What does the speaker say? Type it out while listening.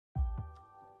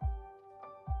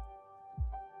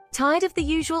Tired of the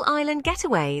usual island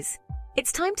getaways?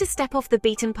 It's time to step off the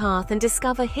beaten path and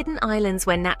discover hidden islands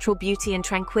where natural beauty and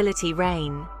tranquility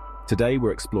reign. Today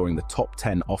we're exploring the top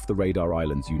 10 off-the-radar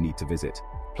islands you need to visit,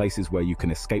 places where you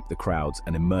can escape the crowds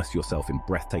and immerse yourself in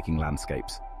breathtaking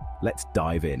landscapes. Let's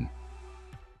dive in.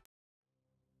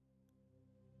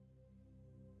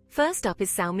 First up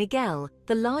is São Miguel,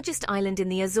 the largest island in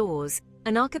the Azores,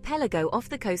 an archipelago off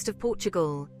the coast of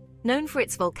Portugal. Known for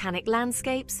its volcanic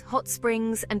landscapes, hot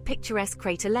springs, and picturesque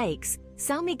crater lakes,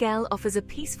 São Miguel offers a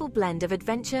peaceful blend of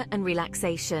adventure and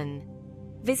relaxation.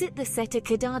 Visit the Sete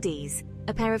Cidades,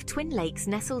 a pair of twin lakes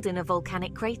nestled in a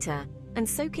volcanic crater, and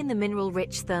soak in the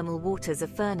mineral-rich thermal waters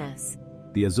of Furnace.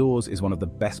 The Azores is one of the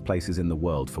best places in the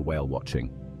world for whale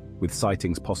watching, with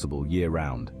sightings possible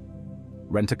year-round.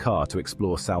 Rent a car to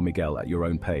explore São Miguel at your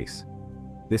own pace.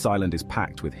 This island is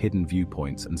packed with hidden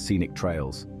viewpoints and scenic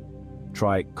trails.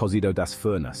 Try cozido das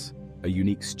furnas, a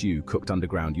unique stew cooked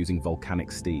underground using volcanic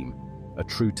steam, a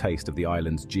true taste of the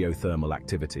island's geothermal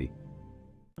activity.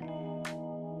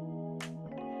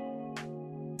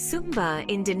 Sumba,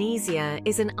 Indonesia,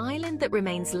 is an island that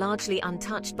remains largely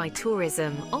untouched by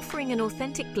tourism, offering an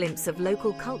authentic glimpse of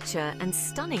local culture and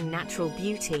stunning natural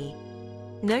beauty.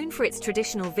 Known for its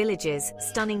traditional villages,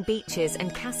 stunning beaches,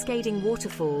 and cascading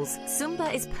waterfalls,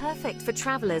 Sumba is perfect for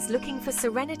travelers looking for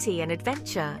serenity and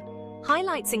adventure.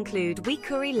 Highlights include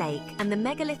Wikuri Lake and the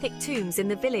megalithic tombs in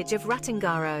the village of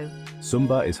Ratangaro.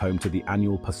 Sumba is home to the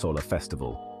annual Pasola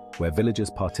Festival, where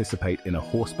villagers participate in a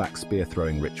horseback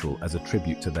spear-throwing ritual as a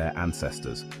tribute to their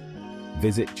ancestors.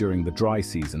 Visit during the dry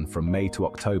season from May to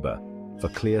October for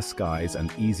clear skies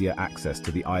and easier access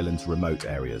to the island's remote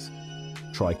areas.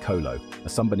 Try kolo, a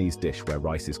Sumbanese dish where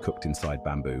rice is cooked inside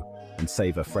bamboo, and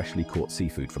savor freshly caught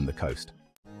seafood from the coast.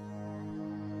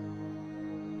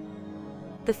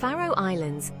 The Faroe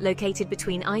Islands, located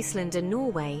between Iceland and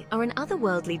Norway, are an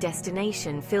otherworldly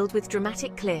destination filled with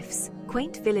dramatic cliffs,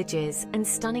 quaint villages, and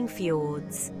stunning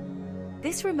fjords.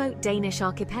 This remote Danish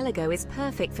archipelago is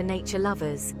perfect for nature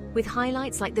lovers, with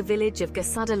highlights like the village of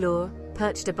Gassadalur,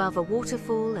 perched above a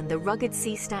waterfall, and the rugged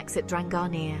sea stacks at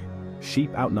Drangarnir.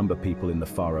 Sheep outnumber people in the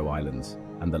Faroe Islands,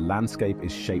 and the landscape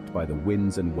is shaped by the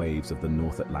winds and waves of the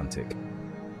North Atlantic.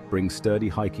 Bring sturdy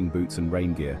hiking boots and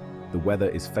rain gear. The weather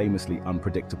is famously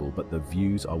unpredictable, but the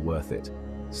views are worth it.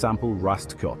 Sample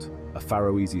rastkjot, a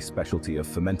Faroese specialty of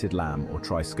fermented lamb, or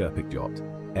try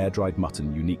skerpikjot, air-dried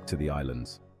mutton unique to the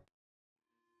islands.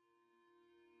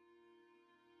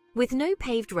 With no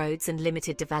paved roads and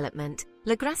limited development,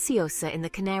 La Graciosa in the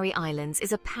Canary Islands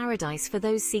is a paradise for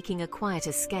those seeking a quiet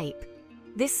escape.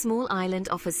 This small island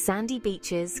offers sandy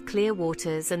beaches, clear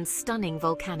waters, and stunning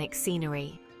volcanic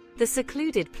scenery. The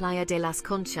secluded Playa de las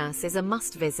Conchas is a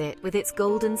must-visit with its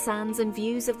golden sands and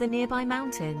views of the nearby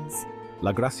mountains.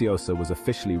 La Graciosa was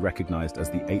officially recognized as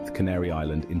the 8th Canary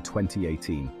Island in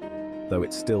 2018, though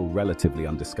it's still relatively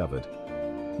undiscovered.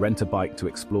 Rent a bike to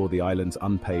explore the island's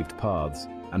unpaved paths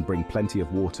and bring plenty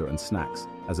of water and snacks,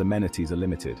 as amenities are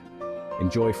limited.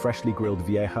 Enjoy freshly grilled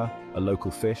vieja, a local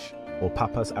fish, or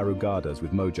papas arrugadas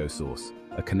with mojo sauce,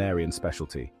 a Canarian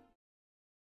specialty.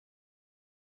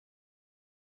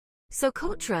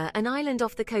 Socotra, an island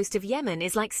off the coast of Yemen,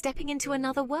 is like stepping into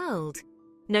another world.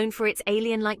 Known for its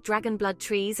alien-like dragon blood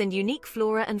trees and unique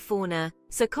flora and fauna,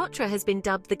 Socotra has been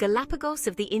dubbed the Galapagos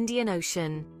of the Indian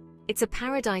Ocean. It's a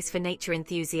paradise for nature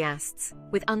enthusiasts,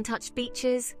 with untouched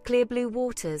beaches, clear blue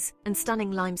waters, and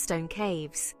stunning limestone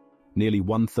caves. Nearly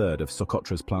 1/3 of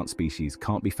Socotra's plant species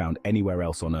can't be found anywhere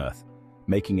else on Earth,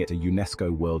 making it a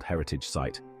UNESCO World Heritage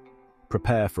Site.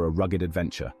 Prepare for a rugged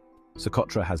adventure.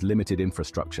 Socotra has limited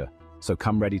infrastructure, so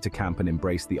come ready to camp and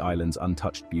embrace the island's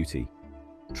untouched beauty.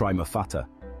 Try mafata,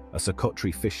 a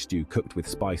Socotri fish stew cooked with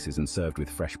spices and served with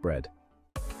fresh bread.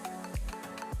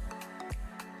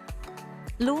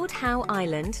 Lord Howe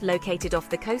Island, located off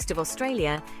the coast of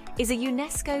Australia, is a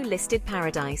UNESCO-listed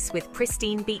paradise with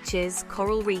pristine beaches,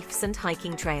 coral reefs, and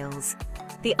hiking trails.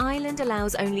 The island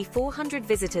allows only 400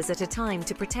 visitors at a time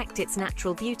to protect its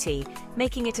natural beauty,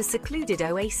 making it a secluded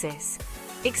oasis.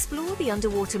 Explore the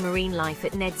underwater marine life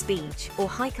at Ned's Beach or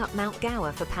hike up Mount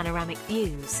Gower for panoramic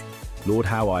views. Lord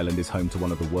Howe Island is home to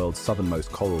one of the world's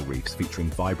southernmost coral reefs, featuring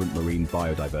vibrant marine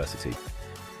biodiversity.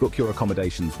 Book your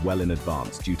accommodations well in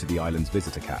advance due to the island's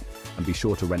visitor cap, and be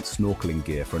sure to rent snorkeling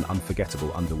gear for an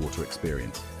unforgettable underwater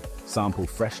experience. Sample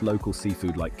fresh local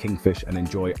seafood like kingfish and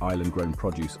enjoy island-grown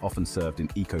produce often served in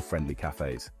eco-friendly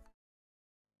cafes.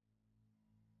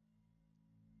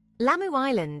 Lamu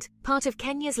Island, part of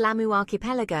Kenya's Lamu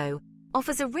archipelago,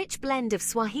 offers a rich blend of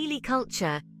Swahili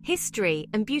culture, history,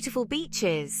 and beautiful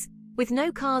beaches. With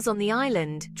no cars on the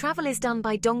island, travel is done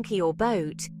by donkey or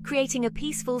boat, creating a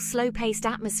peaceful, slow-paced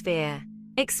atmosphere.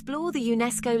 Explore the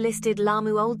UNESCO-listed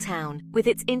Lamu Old Town with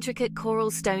its intricate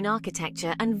coral stone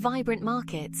architecture and vibrant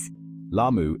markets.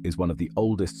 Lamu is one of the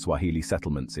oldest Swahili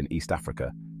settlements in East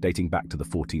Africa, dating back to the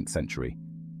 14th century.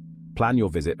 Plan your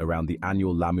visit around the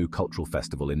annual Lamu Cultural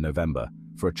Festival in November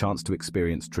for a chance to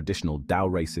experience traditional dhow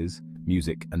races,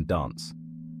 music and dance.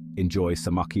 Enjoy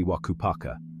samaki wa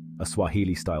kupaka, a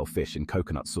Swahili-style fish in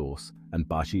coconut sauce, and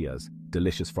bhajias,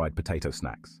 delicious fried potato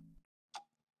snacks.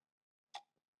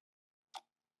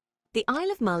 The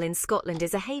Isle of Mull in Scotland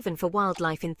is a haven for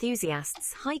wildlife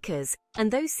enthusiasts, hikers,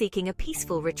 and those seeking a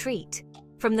peaceful retreat.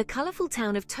 From the colourful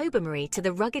town of Tobermory to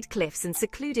the rugged cliffs and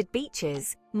secluded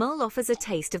beaches, Mull offers a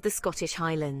taste of the Scottish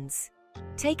Highlands.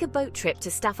 Take a boat trip to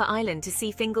Staffa Island to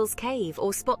see Fingal's Cave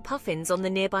or spot puffins on the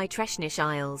nearby Treshnish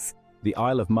Isles. The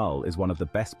Isle of Mull is one of the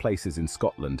best places in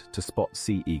Scotland to spot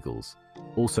sea eagles,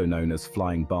 also known as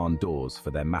flying barn doors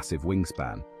for their massive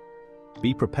wingspan.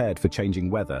 Be prepared for changing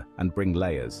weather and bring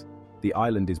layers. The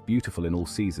island is beautiful in all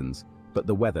seasons, but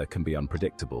the weather can be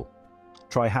unpredictable.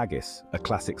 Try haggis, a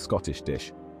classic Scottish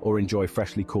dish, or enjoy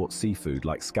freshly caught seafood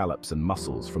like scallops and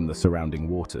mussels from the surrounding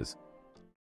waters.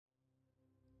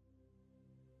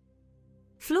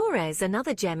 Flores,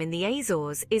 another gem in the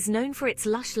Azores, is known for its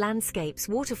lush landscapes,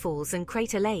 waterfalls and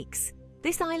crater lakes.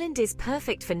 This island is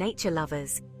perfect for nature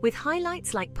lovers, with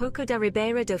highlights like Poco da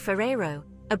Ribeira do Ferreiro,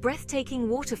 a breathtaking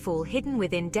waterfall hidden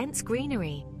within dense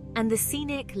greenery, and the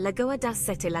scenic Lagoa das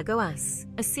Sete Lagoas,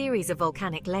 a series of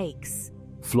volcanic lakes.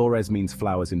 Flores means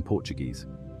flowers in Portuguese,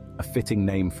 a fitting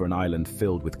name for an island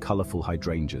filled with colourful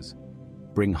hydrangeas.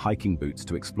 Bring hiking boots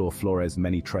to explore Flores'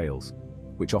 many trails,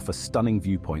 which offer stunning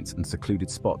viewpoints and secluded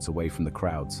spots away from the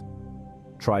crowds.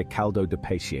 Try caldo de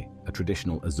peixe, a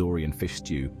traditional Azorean fish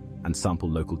stew, and sample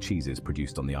local cheeses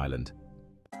produced on the island.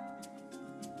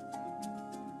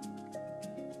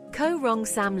 Koh Rong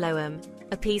Samloem,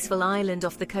 a peaceful island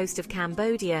off the coast of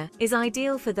Cambodia, is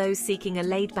ideal for those seeking a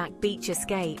laid-back beach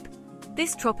escape.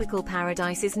 This tropical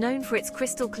paradise is known for its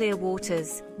crystal-clear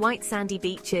waters, white sandy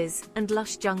beaches, and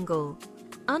lush jungle.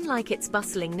 Unlike its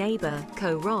bustling neighbour,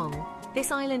 Koh Rong, this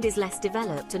island is less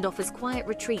developed and offers quiet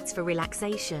retreats for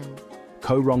relaxation.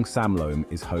 Koh Rong Samloem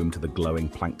is home to the glowing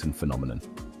plankton phenomenon.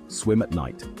 Swim at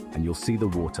night, and you'll see the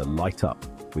water light up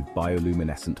with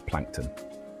bioluminescent plankton.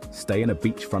 Stay in a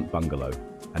beachfront bungalow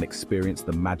and experience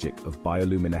the magic of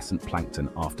bioluminescent plankton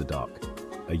after dark,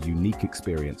 a unique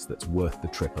experience that's worth the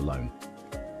trip alone.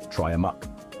 Try amok,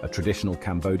 a traditional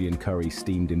Cambodian curry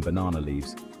steamed in banana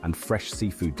leaves, and fresh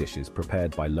seafood dishes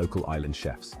prepared by local island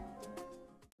chefs.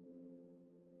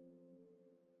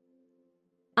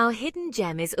 Our hidden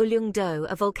gem is Uleungdo,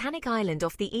 a volcanic island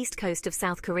off the east coast of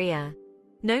South Korea.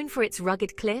 Known for its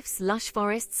rugged cliffs, lush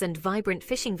forests and vibrant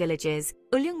fishing villages,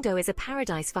 Uleungdo is a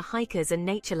paradise for hikers and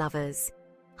nature lovers.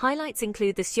 Highlights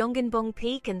include the Seonganbong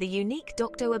Peak and the unique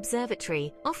Dokdo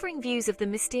Observatory, offering views of the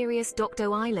mysterious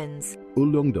Dokdo Islands.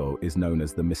 Uleungdo is known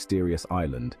as the Mysterious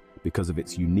Island because of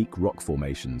its unique rock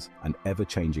formations and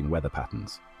ever-changing weather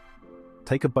patterns.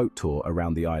 Take a boat tour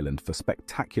around the island for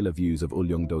spectacular views of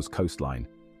Uleungdo's coastline,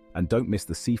 and don't miss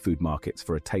the seafood markets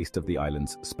for a taste of the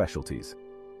island's specialties.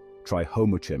 Try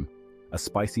homuchim, a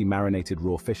spicy marinated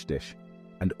raw fish dish,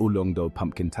 and Uleungdo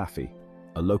pumpkin taffy,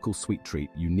 a local sweet treat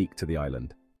unique to the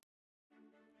island.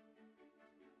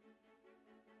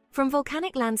 From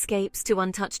volcanic landscapes to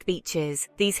untouched beaches,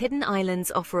 these hidden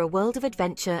islands offer a world of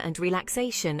adventure and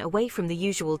relaxation away from the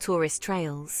usual tourist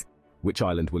trails. Which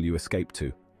island will you escape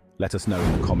to? Let us know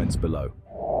in the comments below.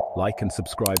 Like and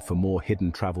subscribe for more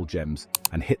hidden travel gems,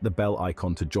 and hit the bell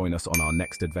icon to join us on our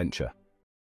next adventure.